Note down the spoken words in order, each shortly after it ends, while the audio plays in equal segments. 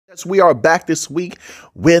Yes, we are back this week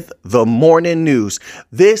with the morning news.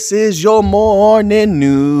 This is your morning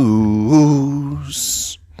news.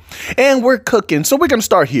 And we're cooking. So we're going to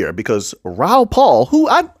start here because Raul Paul, who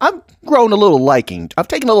I've grown a little liking, I've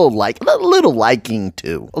taken a little liking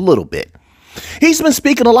to, a little bit. He's been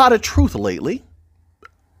speaking a lot of truth lately.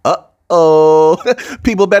 Uh-oh.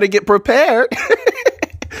 People better get prepared.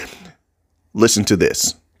 Listen to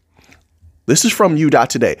this. This is from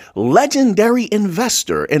U.Today. Legendary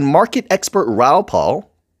investor and market expert Raul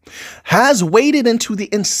Paul has waded into the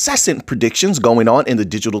incessant predictions going on in the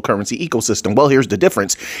digital currency ecosystem. Well, here's the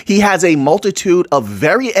difference. He has a multitude of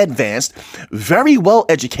very advanced, very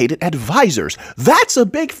well-educated advisors. That's a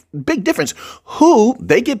big difference. Who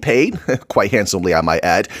they get paid, quite handsomely, I might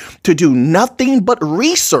add, to do nothing but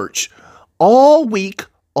research all week,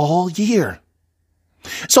 all year.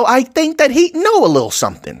 So I think that he know a little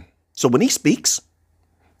something. So when he speaks,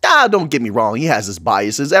 don't get me wrong, he has his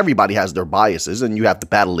biases. Everybody has their biases, and you have to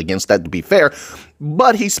battle against that to be fair.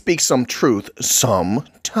 But he speaks some truth sometimes.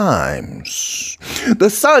 The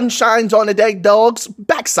sun shines on a dead dog's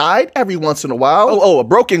backside every once in a while. Oh, a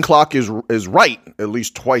broken clock is right at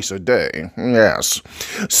least twice a day. Yes.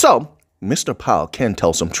 So Mr. Powell can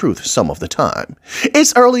tell some truth some of the time.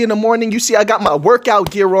 It's early in the morning. You see, I got my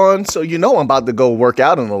workout gear on, so you know I'm about to go work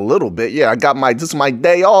out in a little bit. Yeah, this is my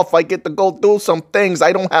day off. I get to go do some things.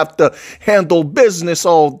 I don't have to handle business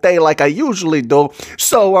all day like I usually do,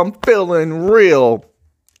 so I'm feeling real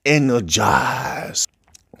energized.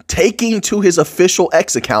 Taking to his official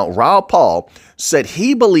X account, Raul Paul said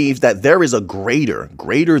he believes that there is a greater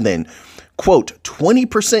than quote,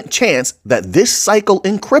 20% chance that this cycle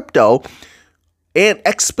in crypto and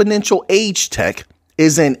exponential age tech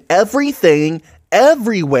is an everything,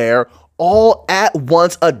 everywhere, all at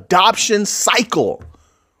once adoption cycle.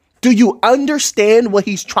 Do you understand what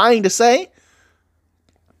he's trying to say?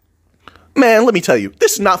 Man, let me tell you,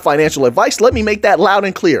 this is not financial advice. Let me make that loud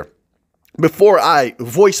and clear before I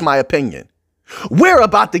voice my opinion. We're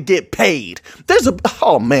about to get paid.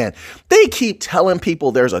 Oh man, they keep telling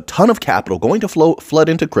people there's a ton of capital going to flood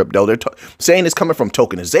into crypto. They're saying it's coming from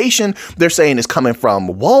tokenization. They're saying it's coming from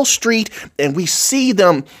Wall Street. And we see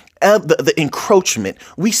them, the encroachment.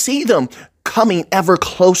 We see them coming ever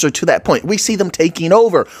closer to that point. We see them taking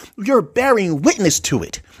over. You're bearing witness to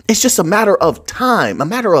it. It's just a matter of time, a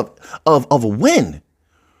matter of when.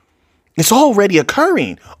 It's already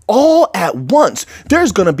occurring all at once.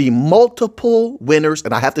 There's going to be multiple winners.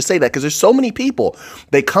 And I have to say that because there's so many people.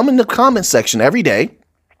 They come in the comment section every day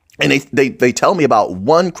and they tell me about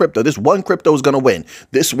one crypto. This one crypto is going to win.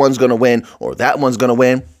 This one's going to win or that one's going to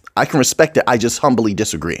win. I can respect it. I just humbly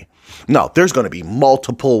disagree. No, there's going to be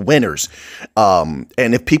multiple winners. And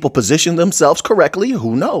if people position themselves correctly,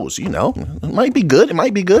 who knows? You know, it might be good. It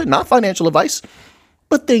might be good. Not financial advice,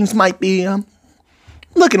 but things might be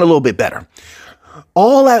looking a little bit better.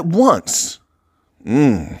 All at once.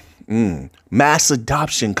 Mass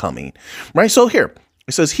adoption coming. Right? So here,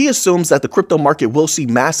 it says he assumes that the crypto market will see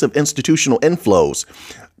massive institutional inflows.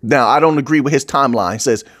 Now, I don't agree with his timeline. It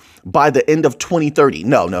says by the end of 2030.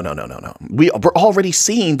 No. We're already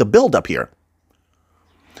seeing the buildup here.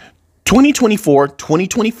 2024,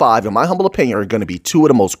 2025, in my humble opinion, are going to be two of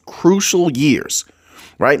the most crucial years.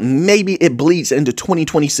 Right? Maybe it bleeds into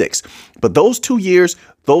 2026. But those 2 years,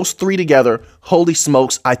 those three together, holy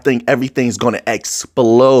smokes, I think everything's going to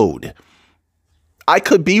explode. I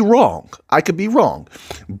could be wrong.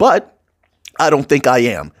 But I don't think I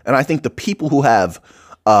am. And I think the people who have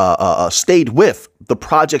stayed with the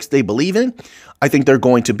projects they believe in, I think they're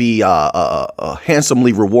going to be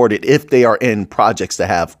handsomely rewarded if they are in projects that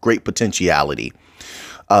have great potentiality.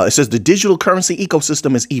 It says the digital currency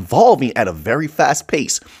ecosystem is evolving at a very fast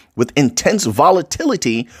pace with intense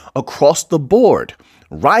volatility across the board.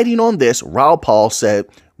 Riding on this, Raul Paul said,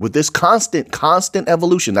 with this constant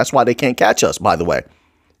evolution, that's why they can't catch us, by the way.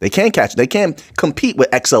 They can't compete with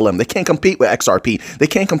XLM. They can't compete with XRP. They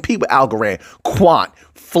can't compete with Algorand, Quant,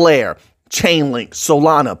 Flare, Chainlink,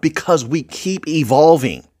 Solana, because we keep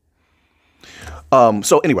evolving.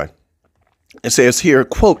 So anyway. It says here,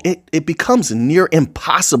 quote, it becomes near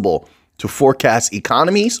impossible to forecast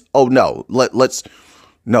economies. Oh, no,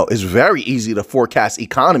 no, it's very easy to forecast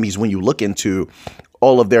economies when you look into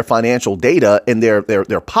all of their financial data and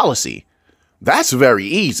their policy. That's very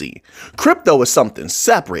easy. Crypto is something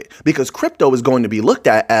separate because crypto is going to be looked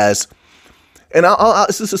at as, and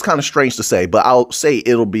this is kind of strange to say, but I'll say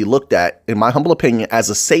it'll be looked at, in my humble opinion, as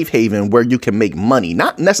a safe haven where you can make money,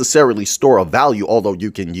 not necessarily store of value, although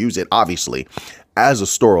you can use it, obviously, as a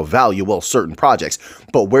store of value, well, certain projects,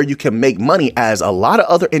 but where you can make money as a lot of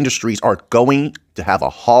other industries are going to have a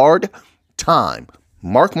hard time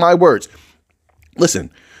Mark my words.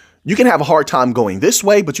 Listen, you can have a hard time going this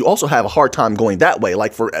way, but you also have a hard time going that way.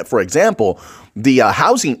 Like, for example, the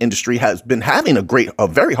housing industry has been having a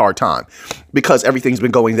very hard time because everything's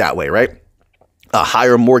been going that way, right?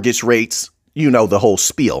 Higher mortgage rates, you know, the whole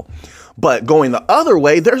spiel. But going the other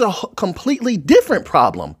way, there's a completely different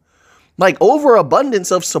problem, like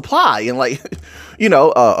overabundance of supply. And like, you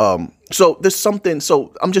know, so there's something.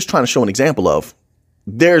 So I'm just trying to show an example of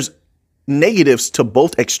there's negatives to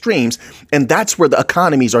both extremes, and that's where the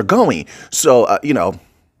economies are going. So, you know,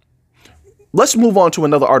 let's move on to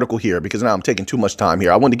another article here because now I'm taking too much time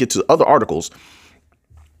here. I want to get to other articles.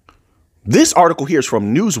 This article here is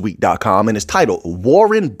from Newsweek.com and it's titled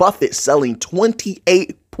Warren Buffett Selling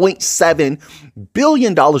 $28.7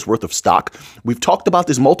 billion worth of stock. We've talked about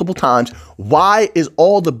this multiple times. Why is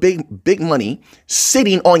all the big money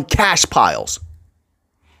sitting on cash piles?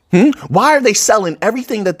 Why are they selling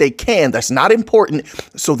everything that they can that's not important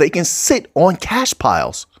so they can sit on cash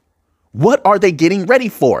piles? What are they getting ready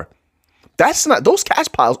for? Those cash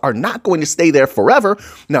piles are not going to stay there forever.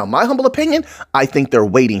 Now, my humble opinion, I think they're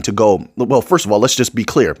waiting to go. Well, first of all, let's just be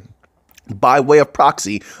clear. By way of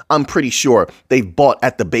proxy, I'm pretty sure they've bought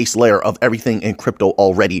at the base layer of everything in crypto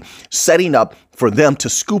already, setting up for them to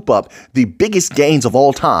scoop up the biggest gains of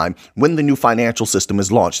all time when the new financial system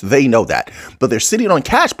is launched. They know that, but they're sitting on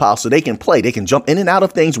cash piles so they can play. They can jump in and out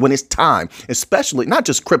of things when it's time, especially not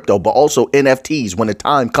just crypto, but also NFTs when the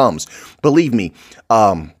time comes. Believe me,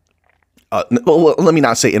 well, let me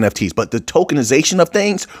not say NFTs, but the tokenization of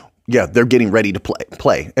things, yeah, they're getting ready to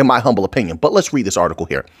play, in my humble opinion. But let's read this article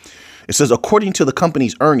here. It says, according to the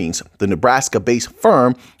company's earnings, the Nebraska-based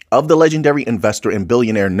firm of the legendary investor and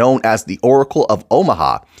billionaire known as the Oracle of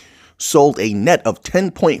Omaha sold a net of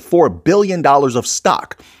 $10.4 billion of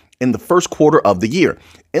stock in the first quarter of the year.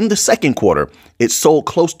 In the second quarter, it sold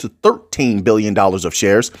close to $13 billion of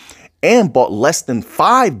shares and bought less than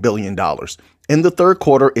 $5 billion. In the third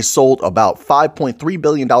quarter, it sold about $5.3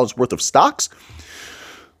 billion worth of stocks.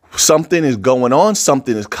 Something is going on.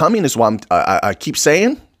 Something is coming. That's why I keep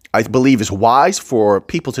saying I believe it's wise for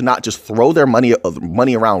people to not just throw their money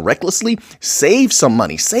around recklessly. Save some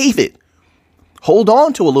money. Save it. Hold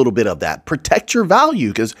on to a little bit of that. Protect your value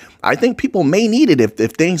because I think people may need it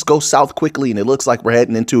if things go south quickly and it looks like we're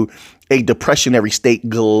heading into a depressionary state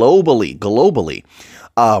globally.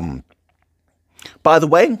 By the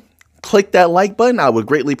way, click that like button. I would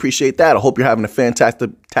greatly appreciate that. I hope you're having a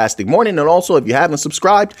fantastic morning. And also, if you haven't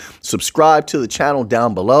subscribed, subscribe to the channel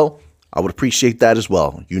down below. I would appreciate that as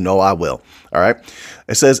well. You know I will. All right.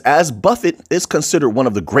 It says, as Buffett is considered one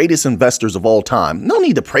of the greatest investors of all time. No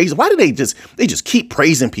need to praise. Why do they just keep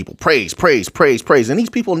praising people? Praise. And these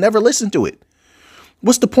people never listen to it.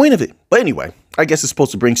 What's the point of it? But anyway, I guess it's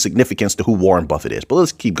supposed to bring significance to who Warren Buffett is. But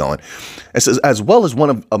let's keep going. It says, as well as one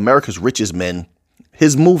of America's richest men,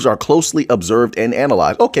 his moves are closely observed and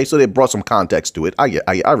analyzed. Okay, so they brought some context to it.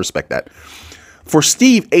 I respect that. For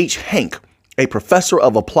Steve H. Hank, a professor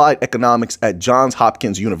of applied economics at Johns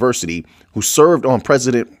Hopkins University, who served on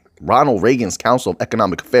President Ronald Reagan's Council of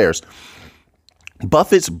Economic Affairs,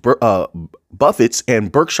 Buffett's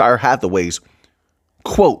and Berkshire Hathaway's,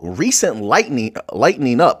 quote, recent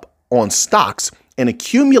lightening up on stocks, an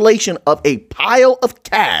accumulation of a pile of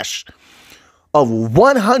cash of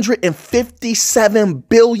 $157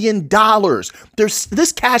 billion.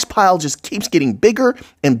 This cash pile just keeps getting bigger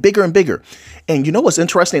and bigger and bigger. And you know what's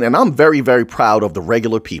interesting? And I'm very, very proud of the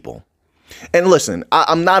regular people. And listen,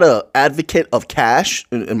 I'm not an advocate of cash.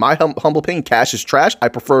 In my humble opinion, cash is trash. I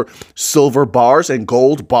prefer silver bars and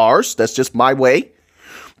gold bars. That's just my way.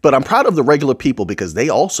 But I'm proud of the regular people because they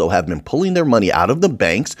also have been pulling their money out of the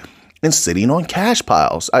banks and sitting on cash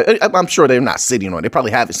piles. I'm sure they're not sitting on. They probably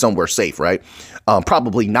have it somewhere safe, right?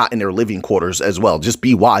 Probably not in their living quarters as well. Just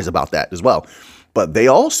be wise about that as well. But they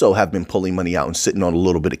also have been pulling money out and sitting on a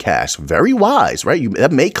little bit of cash. Very wise, right?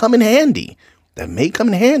 That may come in handy.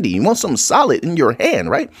 You want something solid in your hand,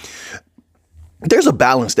 right? There's a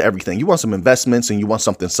balance to everything. You want some investments and you want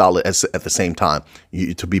something solid at the same time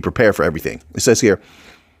to be prepared for everything. It says here,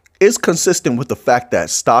 it's consistent with the fact that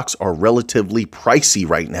stocks are relatively pricey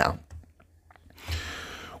right now.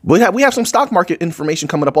 We have some stock market information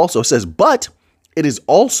coming up also. It says, but it is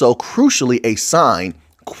also crucially a sign,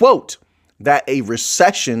 quote, that a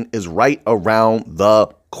recession is right around the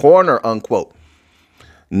corner, unquote.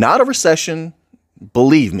 Not a recession,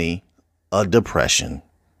 believe me, a depression.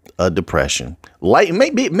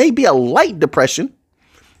 It may be a light depression,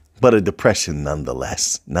 but a depression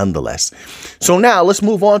nonetheless. So now let's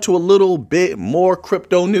move on to a little bit more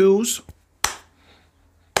crypto news.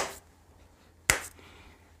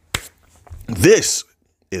 This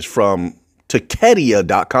is from to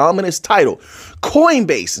Kedia.com, and it's titled,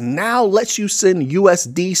 Coinbase now lets you send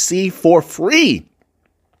USDC for free.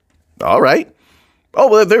 All right. Oh,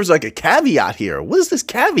 well, there's like a caveat here. What is this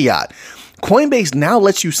caveat? Coinbase now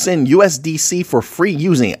lets you send USDC for free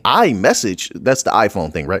using iMessage. That's the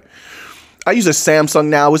iPhone thing, right? I use a Samsung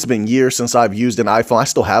now. It's been years since I've used an iPhone. I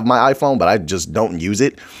still have my iPhone, but I just don't use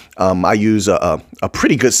it. I use a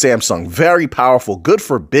pretty good Samsung, very powerful, good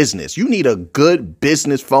for business. You need a good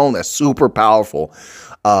business phone that's super powerful.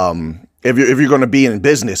 If you're going to be in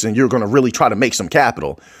business and you're going to really try to make some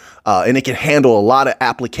capital, and it can handle a lot of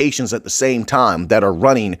applications at the same time that are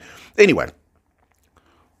running. Anyway,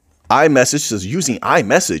 iMessage says using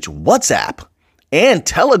iMessage, WhatsApp, and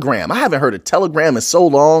Telegram. I haven't heard of Telegram in so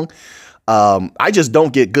long. I just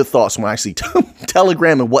don't get good thoughts when I see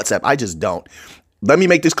Telegram and WhatsApp. I just don't. Let me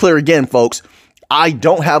make this clear again, folks. I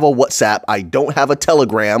don't have a WhatsApp. I don't have a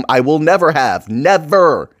Telegram. I will never have.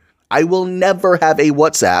 Never. I will never have a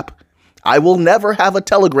WhatsApp. I will never have a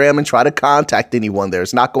Telegram and try to contact anyone there.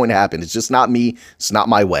 It's not going to happen. It's just not me. It's not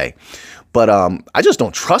my way. But I just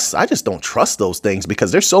don't trust those things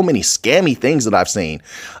because there's so many scammy things that I've seen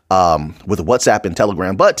with WhatsApp and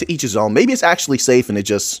Telegram. But to each his own. Maybe it's actually safe and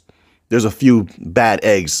there's a few bad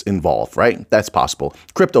eggs involved, right? That's possible.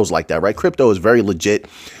 Crypto's like that, right? Crypto is very legit,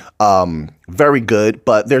 very good,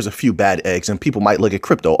 but there's a few bad eggs, and people might look at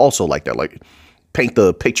crypto also like that, like paint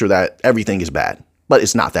the picture that everything is bad, but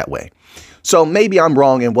it's not that way. So maybe I'm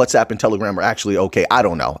wrong and WhatsApp and Telegram are actually okay. I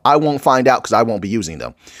don't know. I won't find out because I won't be using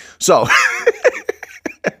them. So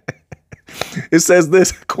it says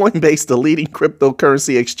this, Coinbase, the leading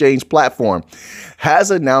cryptocurrency exchange platform,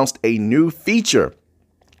 has announced a new feature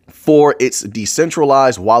for its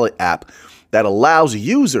decentralized wallet app that allows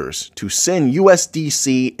users to send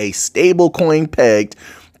USDC, a stable coin pegged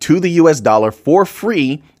to the US dollar, for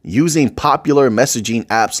free using popular messaging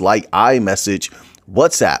apps like iMessage,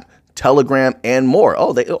 WhatsApp, Telegram, and more.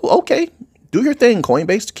 Oh, okay. Do your thing,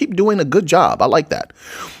 Coinbase. Keep doing a good job. I like that.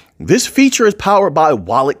 This feature is powered by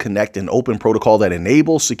Wallet Connect, an open protocol that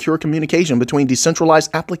enables secure communication between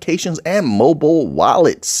decentralized applications and mobile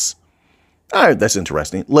wallets. All right, that's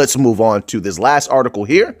interesting. Let's move on to this last article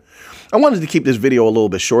here. I wanted to keep this video a little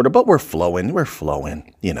bit shorter, but we're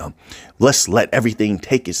flowing. You know, let's let everything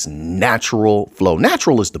take its natural flow.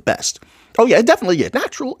 Natural is the best. Oh, yeah, definitely. Yeah,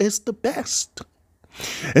 natural is the best.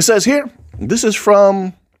 It says here, this is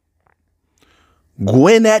from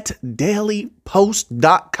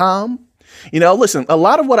GwinnettDailyPost.com. You know, listen, a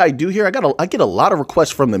lot of what I do here, I get a lot of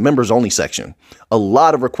requests from the members only section, a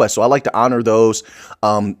lot of requests. So I like to honor those.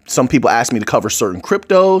 Some people ask me to cover certain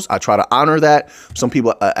cryptos. I try to honor that. Some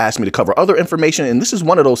people ask me to cover other information. And this is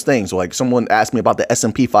one of those things, like someone asked me about the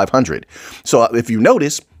S&P 500. So if you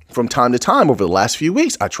notice, from time to time over the last few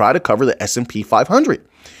weeks, I try to cover the S&P 500.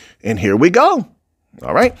 And here we go.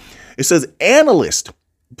 All right. It says analyst.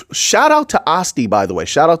 Shout out to Asti, by the way.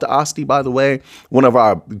 One of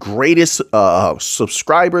our greatest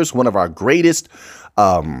subscribers, one of our greatest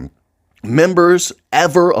members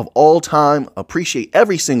ever of all time. Appreciate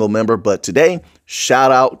every single member. But today,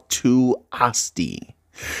 shout out to Asti.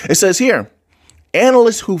 It says here,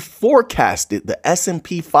 analysts who forecasted the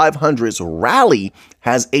S&P 500's rally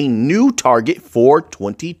has a new target for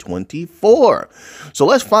 2024. So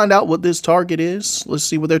let's find out what this target is. Let's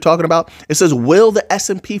see what they're talking about. It says, will the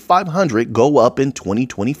S&P 500 go up in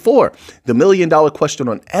 2024? The million-dollar question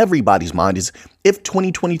on everybody's mind is if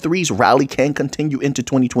 2023's rally can continue into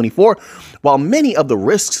 2024. While many of the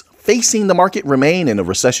risks facing the market remain and a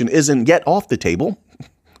recession isn't yet off the table.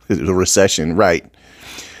 The recession, right?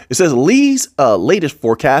 It says Lee's latest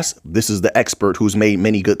forecast. This is the expert who's made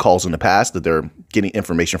many good calls in the past that they're getting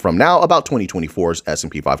information from now about 2024's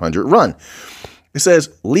S&P 500 run. It says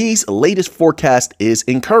Lee's latest forecast is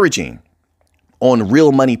encouraging. On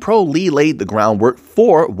Real Money Pro, Lee laid the groundwork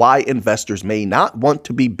for why investors may not want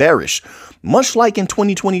to be bearish. Much like in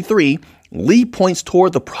 2023, Lee points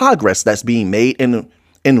toward the progress that's being made in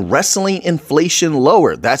wrestling inflation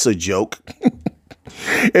lower. That's a joke.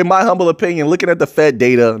 In my humble opinion, looking at the Fed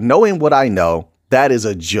data, knowing what I know, that is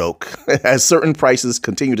a joke as certain prices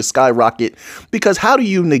continue to skyrocket, because how do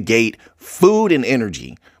you negate food and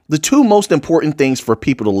energy, the two most important things for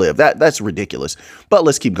people to live? That's ridiculous. But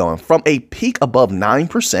let's keep going. From a peak above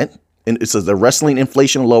 9%, and it says the wrestling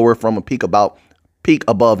inflation lower from a peak above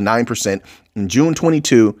 9% in June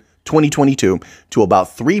 2022 to about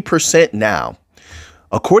 3% now.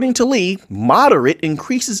 According to Lee, moderate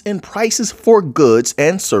increases in prices for goods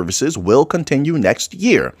and services will continue next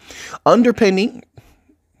year. Underpinning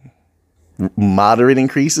moderate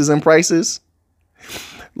increases in prices,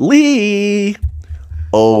 Lee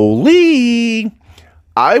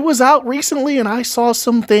I was out recently and I saw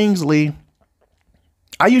some things, Lee.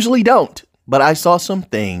 I usually don't, but I saw some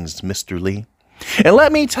things, Mr. Lee. And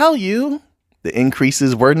let me tell you, the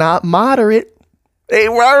increases were not moderate. They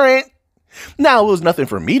weren't. Now, it was nothing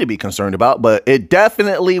for me to be concerned about, but it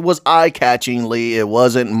definitely was eye-catching, Lee. It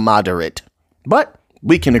wasn't moderate. But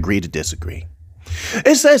we can agree to disagree.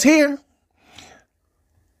 It says here,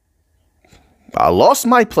 I lost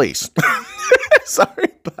my place.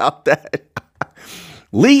 Sorry about that.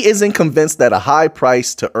 Lee isn't convinced that a high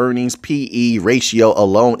price to earnings PE ratio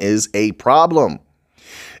alone is a problem.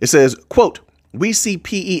 It says, quote, we see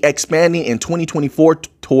PE expanding in 2024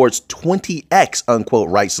 towards 20x, unquote,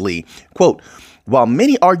 writes Lee. Quote, while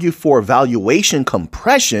many argue for valuation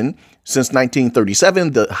compression, since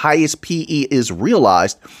 1937, the highest PE is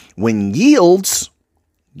realized when yields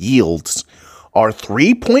are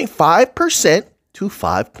 3.5% to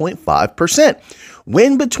 5.5%.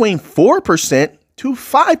 When between 4% to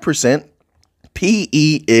 5%,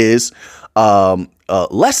 PE is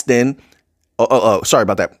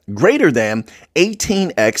greater than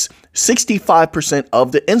 18x, 65%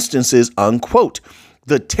 of the instances, unquote.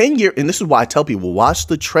 The 10-year, and this is why I tell people, watch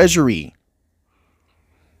the Treasury.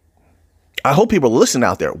 I hope people listen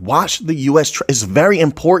out there. Watch the U.S. It's very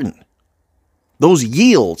important. Those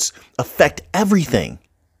yields affect everything.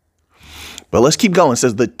 But let's keep going. It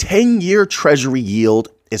says the 10-year Treasury yield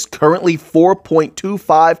is currently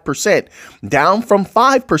 4.25%, down from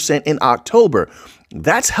 5% in October.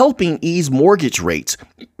 That's helping ease mortgage rates,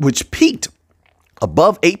 which peaked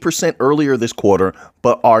above 8% earlier this quarter,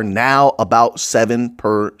 but are now about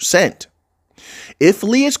 7%. If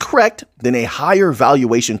Lee is correct, then a higher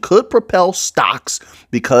valuation could propel stocks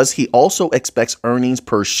because he also expects earnings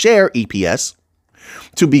per share, EPS,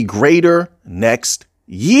 to be greater next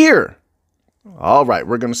year. All right,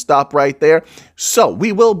 we're going to stop right there. So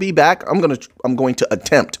we will be back. I'm going to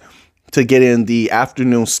attempt to get in the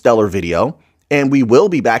afternoon stellar video, and we will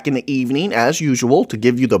be back in the evening as usual to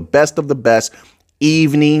give you the best of the best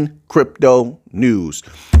evening crypto news.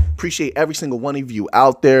 Appreciate every single one of you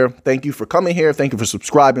out there. Thank you for coming here. Thank you for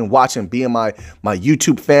subscribing, watching, being my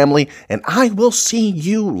YouTube family, and I will see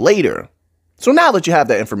you later. So now that you have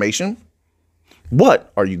that information,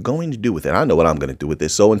 what are you going to do with it? I know what I'm going to do with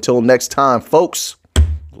this. So until next time, folks,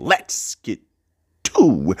 let's get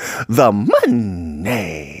to the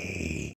money.